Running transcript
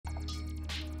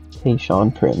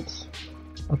Tayshaun Prince,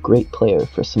 a great player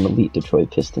for some elite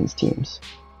Detroit Pistons teams.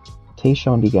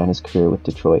 Tayshaun began his career with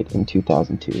Detroit in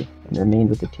 2002 and remained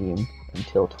with the team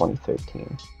until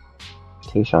 2013.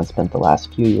 Tayshaun spent the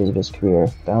last few years of his career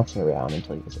bouncing around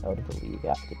until he was out of the league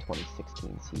after the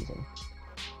 2016 season.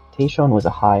 Tayshaun was a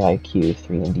high IQ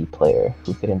 3-and-D player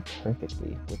who fit in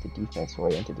perfectly with the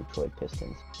defense-oriented Detroit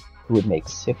Pistons, who would make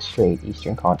 6 straight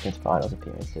Eastern Conference Finals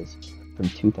appearances from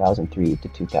 2003 to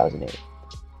 2008.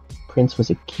 Prince was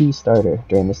a key starter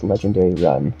during this legendary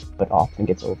run, but often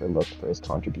gets overlooked for his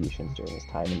contributions during his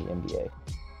time in the NBA.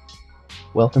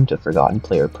 Welcome to Forgotten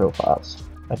Player Profiles,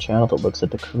 a channel that looks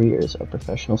at the careers of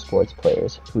professional sports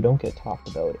players who don't get talked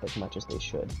about as much as they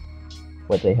should.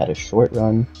 Whether they had a short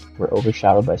run, were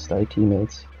overshadowed by star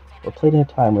teammates, or played in a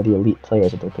time where the elite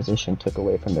players of their position took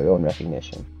away from their own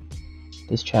recognition.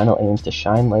 This channel aims to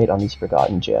shine light on these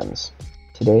forgotten gems.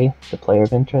 Today, the player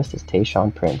of interest is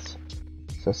Tayshaun Prince.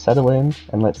 So settle in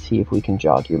and let's see if we can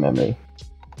jog your memory.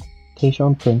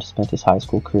 Tayshaun Prince spent his high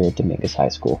school career at Dominguez High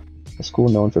School, a school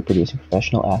known for producing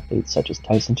professional athletes such as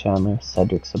Tyson Chandler,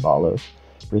 Cedric Ceballos,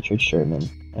 Richard Sherman,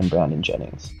 and Brandon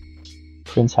Jennings.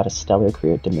 Prince had a stellar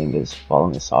career at Dominguez.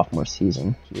 Following his sophomore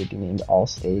season, he would be named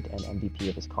All-State and MVP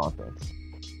of his conference.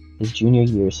 His junior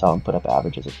year saw him put up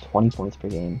averages of 20 points per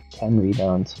game, 10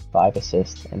 rebounds, 5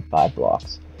 assists, and 5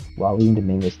 blocks, while leading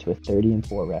Dominguez to a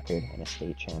 30-4 record and a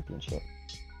state championship.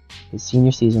 His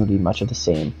senior season would be much of the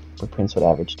same, where Prince would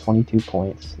average 22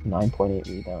 points, 9.8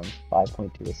 rebounds,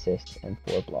 5.2 assists, and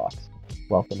 4 blocks,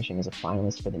 while finishing as a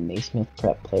finalist for the Naismith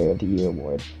Prep Player of the Year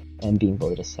award and being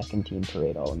voted a second-team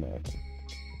Parade All-American.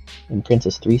 In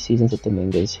Prince's 3 seasons at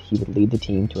Dominguez, he would lead the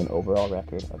team to an overall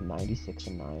record of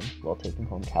 96-9 while taking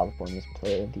home California's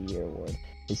Player of the Year award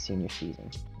his senior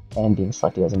season, and being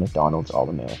selected as a McDonald's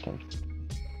All-American.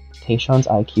 Tayshaun's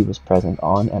IQ was present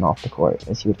on and off the court,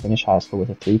 as he would finish high school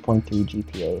with a 3.3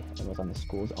 GPA and was on the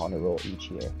school's honor roll each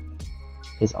year.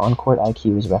 His on-court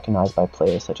IQ was recognized by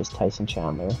players such as Tyson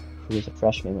Chandler, who was a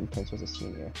freshman when Prince was a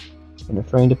senior. In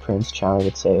referring to Prince, Chandler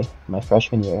would say, "My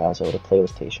freshman year I was able to play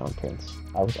with Tayshaun Prince.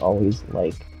 I was always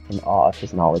in awe of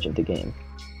his knowledge of the game."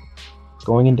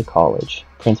 Going into college,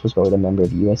 Prince was voted a member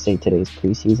of USA Today's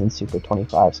preseason Super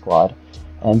 25 squad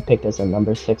and picked as the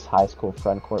number 6 high school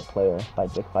frontcourt player by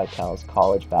Dick Vitale's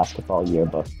College Basketball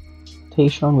Yearbook.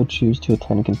 Tayshaun would choose to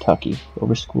attend Kentucky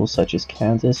over schools such as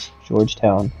Kansas,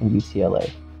 Georgetown, and UCLA.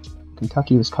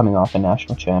 Kentucky was coming off a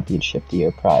national championship the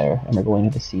year prior and were going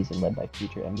into the season led by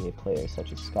future NBA players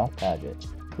such as Scott Padgett,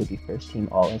 who would be first-team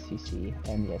All-SEC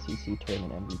and the SEC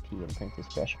Tournament MVP in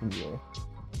Prince's freshman year,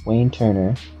 Wayne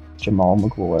Turner, Jamal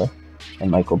McGlure,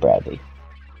 and Michael Bradley.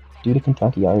 Due to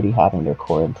Kentucky already having their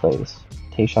core in place,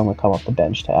 Tayshaun would come off the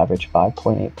bench to average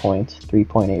 5.8 points,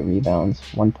 3.8 rebounds,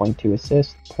 1.2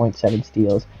 assists, 0.7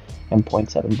 steals, and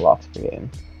 0.7 blocks per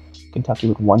game. Kentucky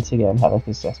would once again have a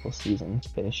successful season,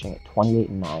 finishing at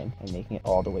 28-9 and making it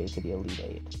all the way to the Elite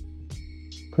Eight.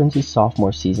 Prince's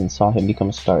sophomore season saw him become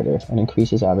a starter and increase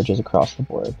his averages across the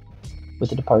board. With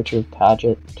the departure of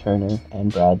Padgett, Turner,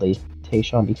 and Bradley,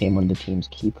 Tayshaun became one of the team's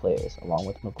key players, along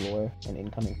with McGlure and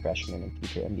incoming freshman and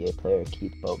future NBA player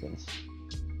Keith Bogans.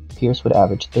 Pierce would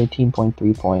average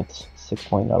 13.3 points,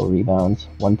 6.0 rebounds,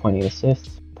 1.8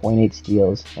 assists, 0.8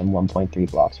 steals, and 1.3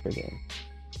 blocks per game.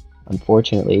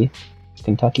 Unfortunately,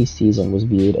 Kentucky's season was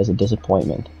viewed as a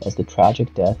disappointment as the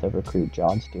tragic death of recruit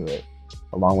John Stewart,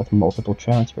 along with multiple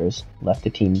transfers, left the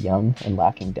team young and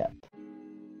lacking depth.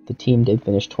 The team did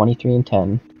finish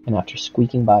 23-10, and after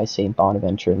squeaking by St.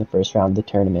 Bonaventure in the first round of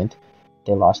the tournament,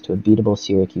 they lost to a beatable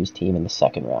Syracuse team in the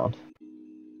second round.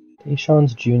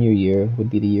 Tayshaun's junior year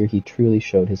would be the year he truly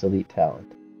showed his elite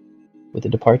talent. With the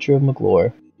departure of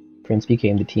McGlure, Prince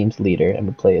became the team's leader and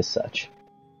would play as such.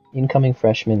 Incoming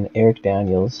freshmen Eric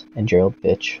Daniels and Gerald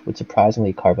Fitch would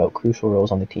surprisingly carve out crucial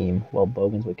roles on the team, while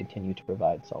Bogans would continue to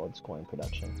provide solid scoring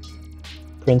production.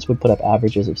 Prince would put up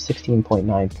averages of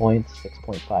 16.9 points,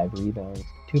 6.5 rebounds,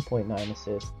 2.9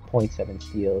 assists, 0.7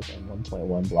 steals, and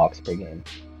 1.1 blocks per game.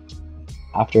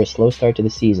 After a slow start to the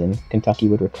season, Kentucky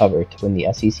would recover to win the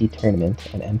SEC tournament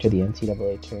and enter the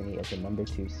NCAA tourney as the number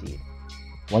 2 seed.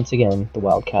 Once again, the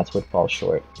Wildcats would fall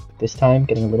short, this time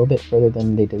getting a little bit further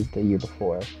than they did the year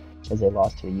before, as they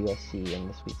lost to USC in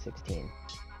the Sweet 16.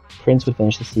 Prince would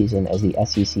finish the season as the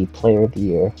SEC Player of the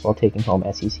Year while taking home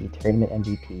SEC Tournament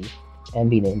MVP and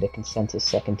be named a consensus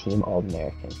second-team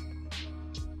All-American.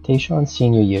 Tayshaun's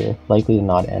senior year likely did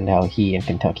not end how he and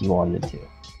Kentucky wanted it to,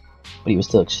 but he was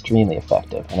still extremely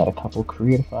effective and had a couple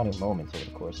career-defining moments over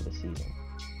the course of the season.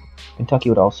 Kentucky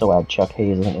would also add Chuck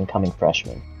Hayes as an incoming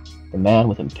freshman. The man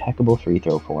with impeccable free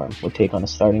throw form would take on a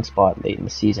starting spot late in the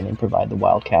season and provide the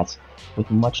Wildcats with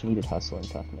much needed hustle and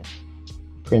toughness.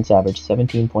 Prince averaged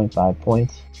 17.5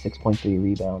 points, 6.3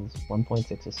 rebounds,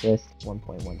 1.6 assists,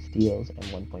 1.1 steals, and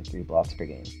 1.3 blocks per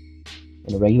game.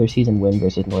 In a regular season win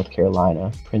versus North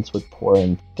Carolina, Prince would pour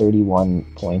in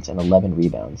 31 points and 11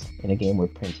 rebounds, in a game where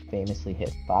Prince famously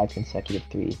hit 5 consecutive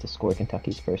threes to score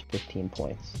Kentucky's first 15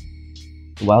 points.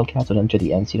 The Wildcats would enter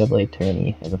the NCAA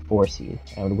tourney as a 4 seed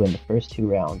and would win the first 2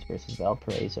 rounds versus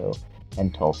Valparaiso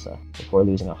and Tulsa, before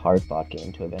losing a hard-fought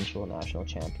game to eventual national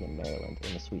champion Maryland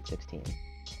in the Sweet 16.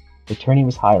 The tourney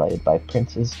was highlighted by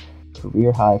Prince's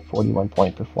career-high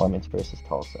 41-point performance versus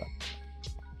Tulsa.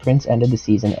 Prince ended the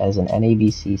season as an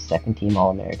NABC second-team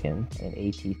All-American and an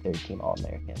AT third-team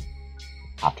All-American.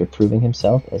 After proving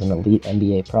himself as an elite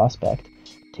NBA prospect,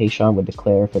 Tayshaun would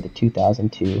declare for the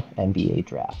 2002 NBA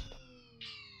Draft.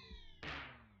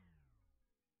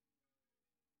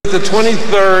 The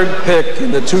 23rd pick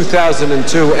in the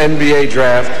 2002 NBA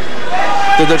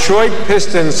Draft, the Detroit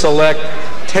Pistons select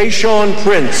Tayshaun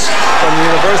Prince from the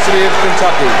University of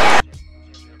Kentucky.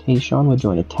 Tayshaun would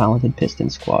join a talented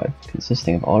Pistons squad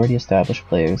consisting of already established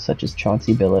players such as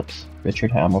Chauncey Billups,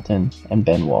 Richard Hamilton, and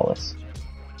Ben Wallace.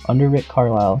 Under Rick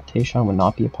Carlisle, Tayshaun would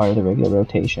not be a part of the regular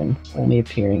rotation, only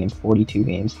appearing in 42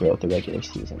 games throughout the regular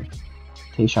season.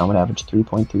 Tayshaun would average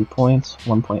 3.3 points,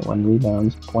 1.1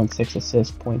 rebounds, 0.6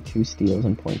 assists, 0.2 steals,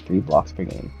 and 0.3 blocks per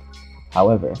game.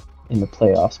 However, in the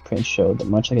playoffs, Prince showed that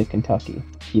much like at Kentucky,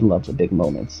 he loved the big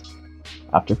moments.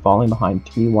 After falling behind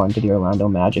 3-1 to the Orlando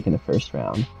Magic in the first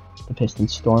round, the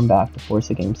Pistons stormed back to force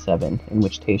a Game 7 in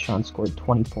which Tayshaun scored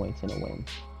 20 points in a win.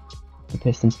 The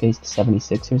Pistons faced the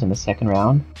 76ers in the second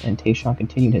round, and Tayshaun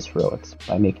continued his heroics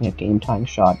by making a game-tying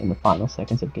shot in the final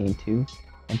seconds of Game 2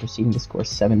 and proceeding to score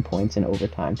 7 points in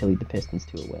overtime to lead the Pistons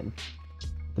to a win.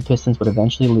 The Pistons would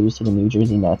eventually lose to the New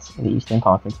Jersey Nets in the Eastern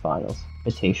Conference Finals,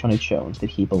 but Tayshaun had shown that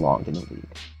he belonged in the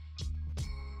league.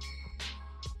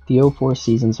 The 2004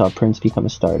 season saw Prince become a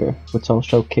starter, which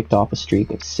also kicked off a streak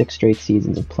of 6 straight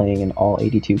seasons of playing in all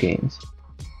 82 games.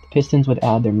 The Pistons would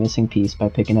add their missing piece by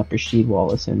picking up Rasheed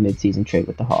Wallace in a mid-season trade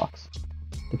with the Hawks.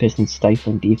 The Pistons'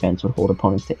 stifling defense would hold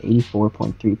opponents to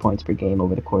 84.3 points per game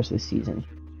over the course of the season.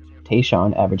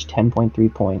 Tayshaun averaged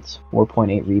 10.3 points,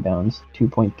 4.8 rebounds,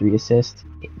 2.3 assists,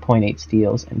 0.8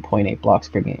 steals, and 0.8 blocks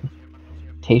per game.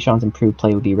 Tayshaun's improved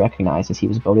play would be recognized as he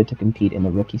was voted to compete in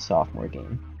the rookie-sophomore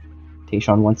game.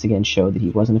 Tayshaun once again showed that he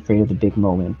wasn't afraid of the big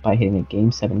moment by hitting a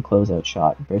Game 7 closeout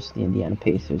shot versus the Indiana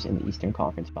Pacers in the Eastern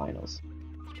Conference Finals.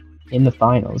 In the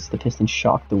finals, the Pistons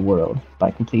shocked the world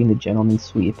by completing the gentleman's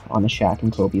sweep on the Shaq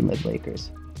and Kobe-led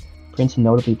Lakers. Prince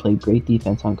notably played great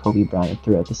defense on Kobe Bryant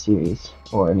throughout the series,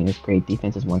 as great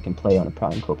defense as one can play on a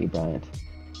prime Kobe Bryant.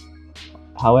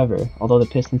 However, although the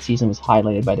Pistons season was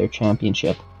highlighted by their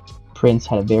championship, Prince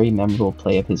had a very memorable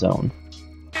play of his own.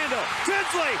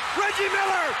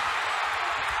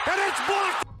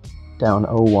 Down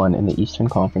 0-1 in the Eastern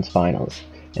Conference Finals,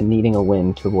 and needing a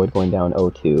win to avoid going down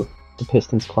 0-2, the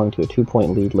Pistons clung to a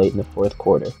 2-point lead late in the fourth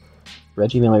quarter.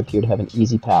 Reggie Miller appeared to have an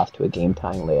easy path to a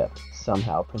game-tying layup.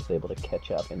 Somehow, Prince was able to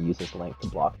catch up and use his length to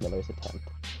block Miller's attempt.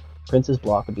 Prince's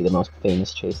block would be the most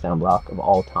famous chase-down block of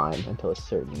all time until a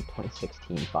certain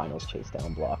 2016 Finals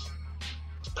chase-down block.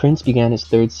 Prince began his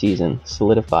third season,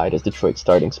 solidified as Detroit's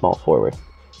starting small forward.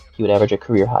 He would average a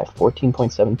career-high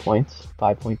 14.7 points,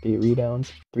 5.3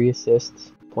 rebounds, 3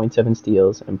 assists, 0.7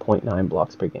 steals, and 0.9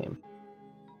 blocks per game.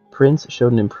 Prince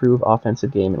showed an improved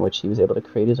offensive game in which he was able to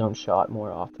create his own shot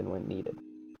more often when needed.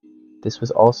 This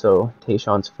was also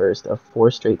Tayshaun's first of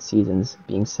 4 straight seasons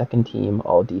being second-team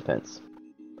All-Defense.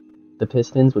 The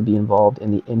Pistons would be involved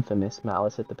in the infamous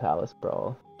Malice at the Palace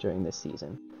brawl during this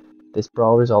season. This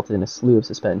brawl resulted in a slew of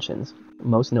suspensions,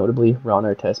 most notably Ron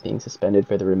Artest being suspended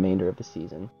for the remainder of the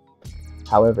season.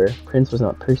 However, Prince was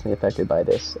not personally affected by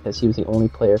this, as he was the only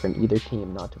player from either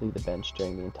team not to leave the bench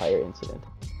during the entire incident.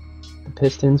 The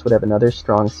Pistons would have another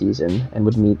strong season and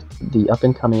would meet the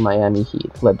up-and-coming Miami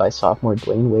Heat, led by sophomore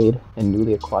Dwayne Wade and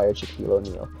newly acquired Shaquille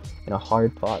O'Neal, in a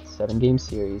hard-fought 7-game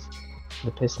series.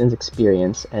 The Pistons'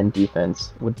 experience and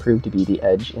defense would prove to be the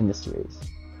edge in the series.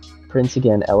 Prince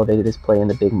again elevated his play in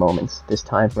the big moments, this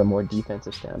time from a more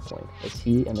defensive standpoint, as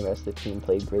he and the rest of the team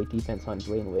played great defense on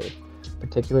Dwayne Wade,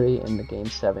 particularly in the Game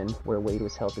 7, where Wade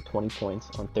was held to 20 points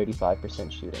on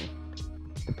 35% shooting.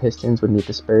 The Pistons would meet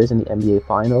the Spurs in the NBA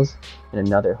Finals in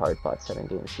another hard-fought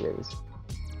 7-game series.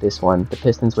 This one, the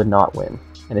Pistons would not win,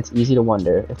 and it's easy to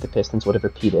wonder if the Pistons would have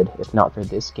repeated if not for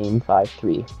this Game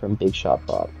 5-3 from Big Shot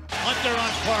Bob. Hunter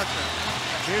on Parker.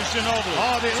 Here's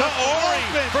Ginobili. To Ori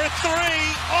for 3.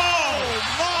 Oh,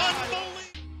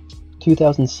 unbelievable!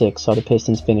 2006 saw the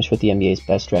Pistons finish with the NBA's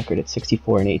best record at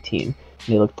 64-18, and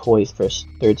they looked poised for a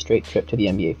third straight trip to the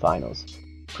NBA Finals.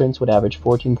 Prince would average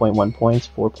 14.1 points,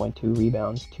 4.2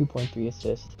 rebounds, 2.3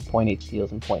 assists, 0.8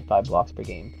 steals, and 0.5 blocks per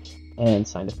game, and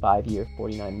signed a 5-year,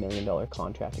 $49 million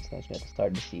contract extension at the start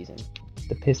of the season.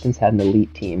 The Pistons had an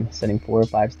elite team, sending 4 or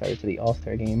 5 stars to the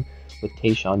All-Star game, with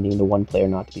Tayshaun being the one player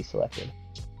not to be selected.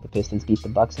 The Pistons beat the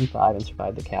Bucks in 5 and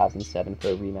survived the Cavs in 7 for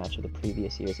a rematch of the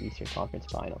previous year's Eastern Conference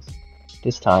Finals.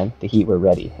 This time, the Heat were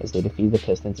ready, as they defeated the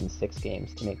Pistons in 6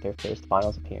 games to make their first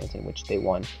Finals appearance, in which they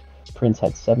won. Prince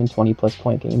had 7 20-plus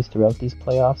point games throughout these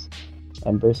playoffs,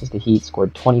 and versus the Heat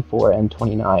scored 24 and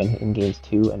 29 in games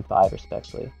 2 and 5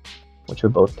 respectively, which were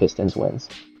both Pistons wins.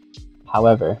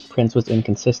 However, Prince was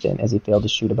inconsistent as he failed to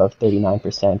shoot above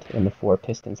 39% in the 4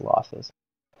 Pistons losses.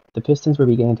 The Pistons were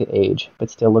beginning to age,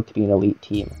 but still looked to be an elite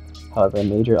team. However, a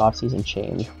major offseason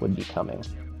change would be coming.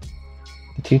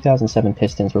 The 2007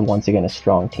 Pistons were once again a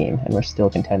strong team and were still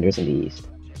contenders in the East.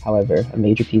 However, a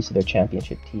major piece of their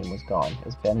championship team was gone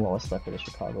as Ben Wallace left for the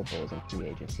Chicago Bulls in free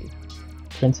agency.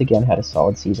 Prince again had a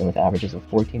solid season with averages of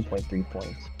 14.3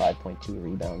 points, 5.2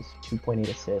 rebounds, 2.8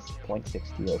 assists, 0.6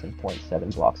 steals, and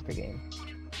 0.7 blocks per game.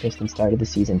 Pistons started the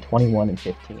season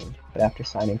 21-15, but after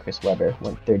signing Chris Webber,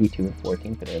 went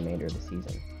 32-14 for the remainder of the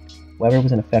season. Webber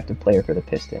was an effective player for the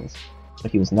Pistons,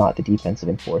 but he was not the defensive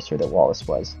enforcer that Wallace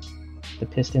was. The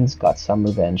Pistons got some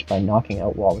revenge by knocking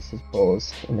out Wallace's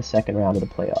Bulls in the second round of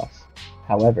the playoffs.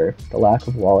 However, the lack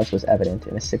of Wallace was evident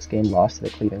in a 6-game loss to the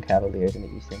Cleveland Cavaliers in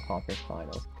the Eastern Conference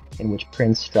Finals, in which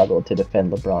Prince struggled to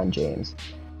defend LeBron James,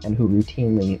 and who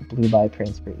routinely blew by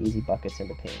Prince for easy buckets in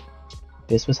the paint.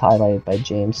 This was highlighted by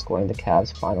James scoring the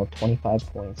Cavs' final 25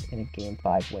 points in a Game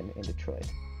 5 win in Detroit.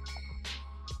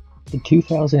 The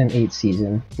 2008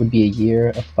 season would be a year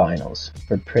of finals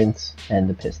for Prince and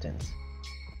the Pistons.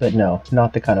 But no,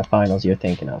 not the kind of finals you're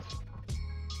thinking of.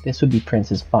 This would be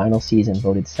Prince's final season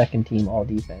voted second team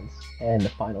all-defense, and the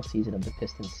final season of the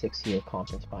Pistons' 6-year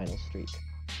conference finals streak.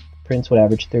 Prince would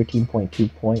average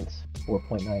 13.2 points,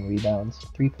 4.9 rebounds,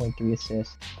 3.3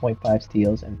 assists, 0.5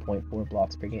 steals, and 0.4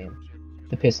 blocks per game.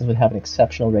 The Pistons would have an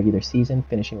exceptional regular season,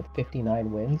 finishing with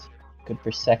 59 wins, good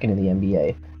for second in the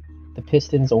NBA. The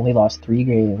Pistons only lost 3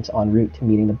 games en route to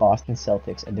meeting the Boston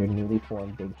Celtics and their newly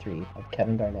formed Big Three of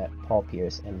Kevin Garnett, Paul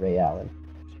Pierce, and Ray Allen.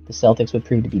 The Celtics would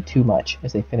prove to be too much,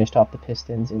 as they finished off the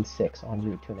Pistons in 6 en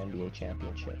route to an NBA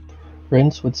championship.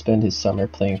 Prince would spend his summer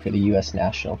playing for the U.S.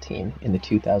 national team in the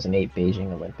 2008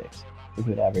 Beijing Olympics, where he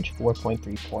would average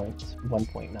 4.3 points,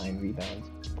 1.9 rebounds,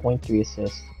 0.3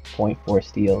 assists, 0.4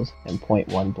 steals, and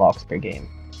 0.1 blocks per game.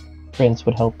 Prince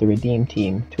would help the Redeem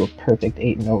team to a perfect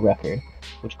 8-0 record,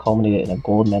 which culminated in a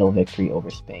gold medal victory over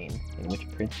Spain, in which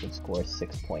Prince would score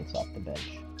 6 points off the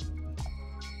bench.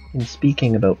 In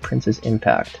speaking about Prince's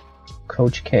impact,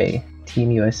 Coach K,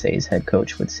 Team USA's head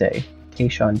coach, would say,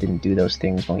 "Tayshaun didn't do those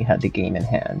things when we had the game in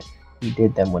hand. He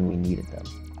did them when we needed them."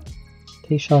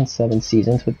 Tayshaun's 7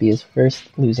 seasons would be his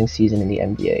first losing season in the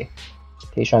NBA.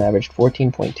 Tayshaun averaged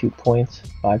 14.2 points,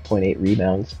 5.8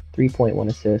 rebounds, 3.1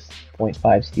 assists,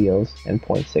 0.5 steals, and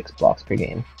 0.6 blocks per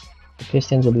game. The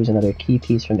Pistons would lose another key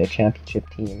piece from their championship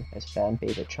team, as fan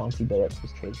favorite Chauncey Billups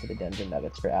was traded to the Denver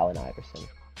Nuggets for Allen Iverson.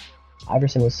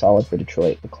 Iverson was solid for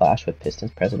Detroit, but clashed with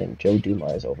Pistons president Joe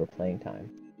Dumars over playing time.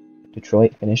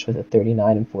 Detroit finished with a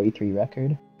 39-43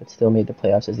 record, but still made the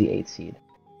playoffs as the 8th seed.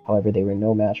 However, they were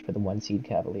no match for the 1-seed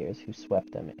Cavaliers, who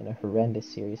swept them in a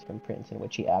horrendous series from Prince in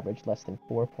which he averaged less than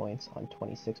 4 points on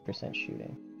 26%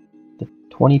 shooting. The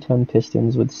 2010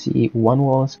 Pistons would see one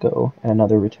Wallace go and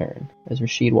another return, as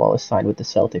Rasheed Wallace signed with the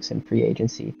Celtics in free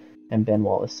agency and Ben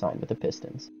Wallace signed with the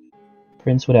Pistons.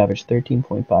 Prince would average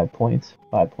 13.5 points,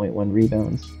 5.1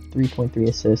 rebounds, 3.3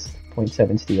 assists,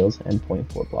 0.7 steals, and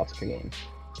 0.4 blocks per game.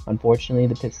 Unfortunately,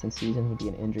 the Pistons season would be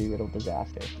an injury-riddled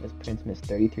disaster, as Prince missed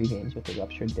 33 games with a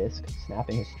ruptured disc,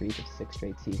 snapping his streak of 6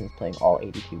 straight seasons playing all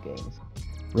 82 games.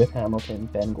 Rip Hamilton,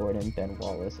 Ben Gordon, Ben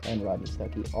Wallace, and Rodney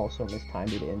Stuckey also missed time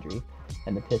due to injury,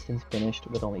 and the Pistons finished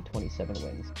with only 27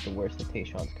 wins, the worst of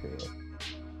Tayshaun's career.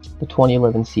 The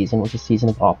 2011 season was a season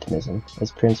of optimism,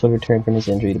 as Prince would return from his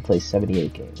injury to play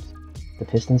 78 games. The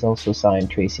Pistons also signed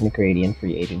Tracy McGrady in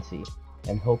free agency,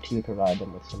 and hoped he would provide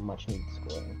them with some much-needed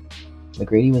scoring.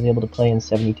 McGrady was able to play in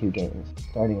 72 games,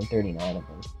 starting in 39 of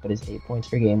them, but his 8 points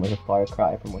per game was a far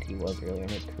cry from what he was earlier in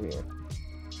his career.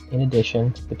 In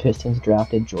addition, the Pistons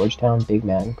drafted Georgetown big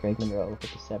man Greg Monroe with the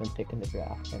 7th pick in the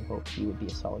draft and hoped he would be a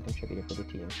solid contributor for the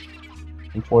team.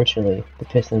 Unfortunately, the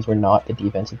Pistons were not the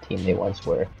defensive team they once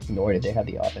were, nor did they have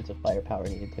the offensive firepower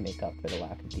needed to make up for the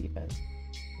lack of defense.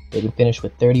 They would finish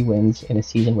with 30 wins in a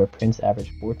season where Prince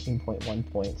averaged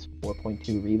 14.1 points,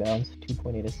 4.2 rebounds,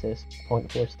 2.8 assists,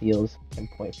 0.4 steals, and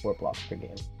 0.4 blocks per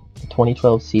game. The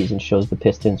 2012 season shows the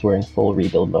Pistons were in full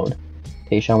rebuild mode.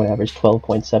 Tayshaun would average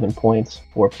 12.7 points,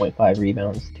 4.5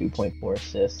 rebounds, 2.4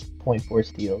 assists, 0.4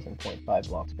 steals, and 0.5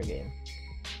 blocks per game.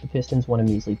 The Pistons won a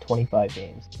measly 25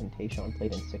 games, and Tayshaun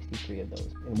played in 63 of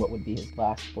those, in what would be his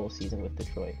last full season with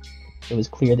Detroit. It was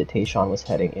clear that Tayshaun was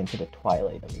heading into the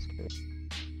twilight of his career.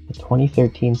 The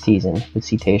 2013 season would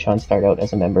see Tayshaun start out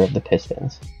as a member of the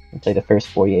Pistons and play the first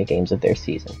 48 games of their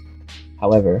season.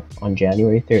 However, on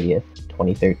January 30th,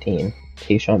 2013,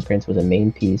 Tayshaun Prince was a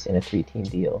main piece in a 3-team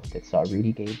deal that saw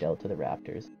Rudy Gay dealt to the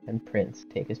Raptors and Prince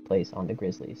take his place on the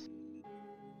Grizzlies.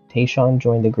 Tayshaun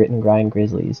joined the grit and grind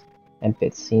Grizzlies and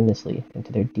fit seamlessly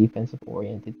into their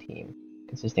defensive-oriented team,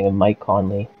 consisting of Mike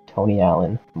Conley, Tony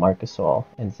Allen, Marc Gasol,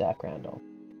 and Zach Randolph.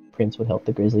 Prince would help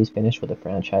the Grizzlies finish with a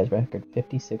franchise record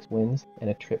 56 wins and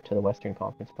a trip to the Western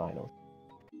Conference Finals.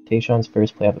 Tayshaun's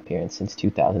first playoff appearance since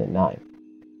 2009.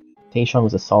 Tayshaun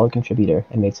was a solid contributor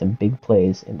and made some big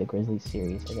plays in the Grizzlies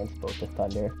series against both the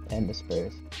Thunder and the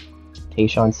Spurs.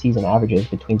 Tayshaun's season averages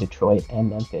between Detroit and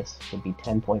Memphis would be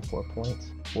 10.4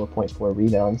 points, 4.4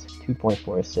 rebounds,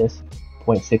 2.4 assists,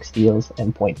 0.6 steals,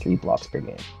 and 0.3 blocks per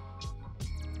game.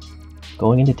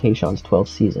 Going into Tayshaun's 12th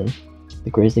season, the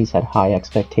Grizzlies had high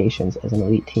expectations as an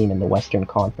elite team in the Western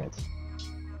Conference.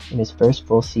 In his first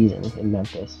full season in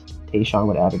Memphis, Tayshaun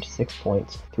would average 6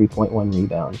 points, 3.1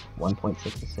 rebounds,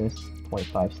 1.6 assists,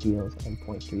 0.5 steals, and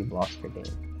 0.3 blocks per game.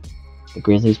 The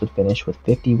Grizzlies would finish with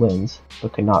 50 wins,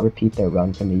 but could not repeat their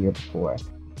run from the year before,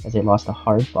 as they lost a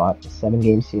hard-fought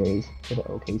 7-game series to the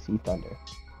OKC Thunder,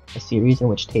 a series in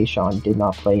which Tayshaun did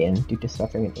not play in due to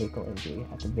suffering an ankle injury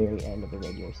at the very end of the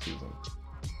regular season.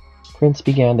 Prince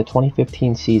began the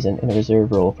 2015 season in a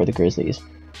reserve role for the Grizzlies,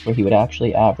 where he would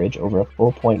actually average over a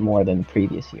full point more than the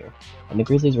previous year, and the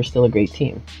Grizzlies were still a great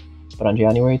team. But on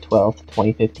January 12,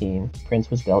 2015, Prince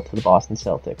was dealt to the Boston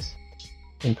Celtics.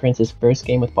 In Prince's first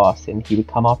game with Boston, he would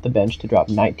come off the bench to drop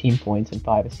 19 points and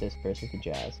 5 assists versus the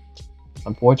Jazz.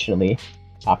 Unfortunately,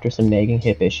 after some nagging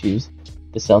hip issues,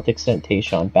 the Celtics sent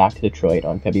Tayshaun back to Detroit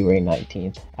on February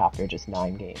 19th after just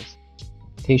 9 games.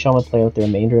 Tayshaun would play out the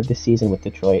remainder of the season with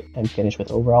Detroit and finish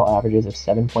with overall averages of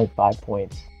 7.5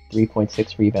 points,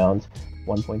 3.6 rebounds,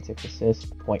 1.6 assists,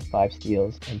 0.5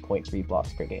 steals, and 0.3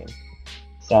 blocks per game.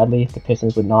 Sadly, the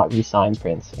Pistons would not re-sign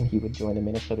Prince, and he would join the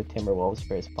Minnesota Timberwolves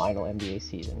for his final NBA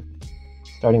season.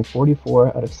 Starting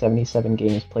 44 out of 77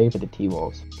 games played for the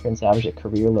T-Wolves, Prince averaged a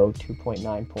career-low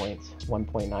 2.9 points,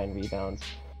 1.9 rebounds,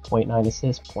 0.9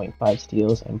 assists, 0.5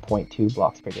 steals, and 0.2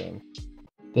 blocks per game.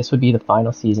 This would be the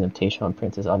final season of Tayshaun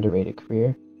Prince's underrated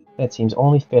career, and it seems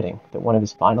only fitting that one of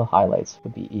his final highlights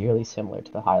would be eerily similar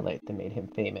to the highlight that made him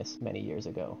famous many years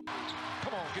ago.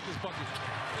 Come on, get this bucket.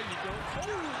 There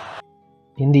you go.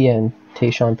 In the end,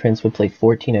 Tayshaun Prince would play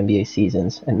 14 NBA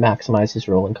seasons and maximize his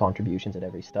role and contributions at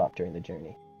every stop during the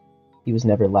journey. He was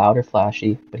never loud or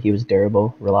flashy, but he was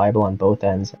durable, reliable on both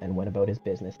ends, and went about his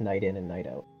business night in and night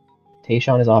out.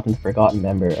 Tayshaun is often the forgotten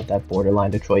member of that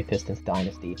borderline Detroit Pistons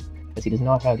dynasty, as he does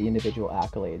not have the individual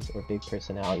accolades or big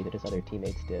personality that his other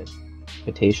teammates did.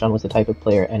 But Tayshaun was the type of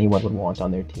player anyone would want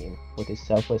on their team, with his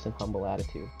selfless and humble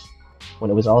attitude. When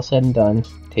it was all said and done,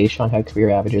 Tayshaun had career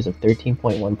averages of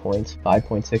 13.1 points,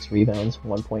 5.6 rebounds,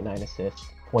 1.9 assists,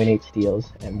 0.8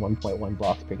 steals, and 1.1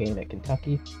 blocks per game at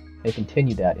Kentucky, and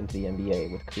continued that into the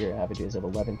NBA with career averages of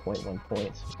 11.1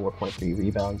 points, 4.3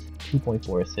 rebounds,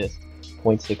 2.4 assists,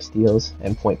 0.6 steals,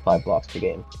 and 0.5 blocks per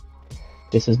game.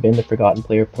 This has been the Forgotten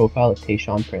Player Profile of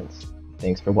Tayshaun Prince.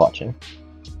 Thanks for watching.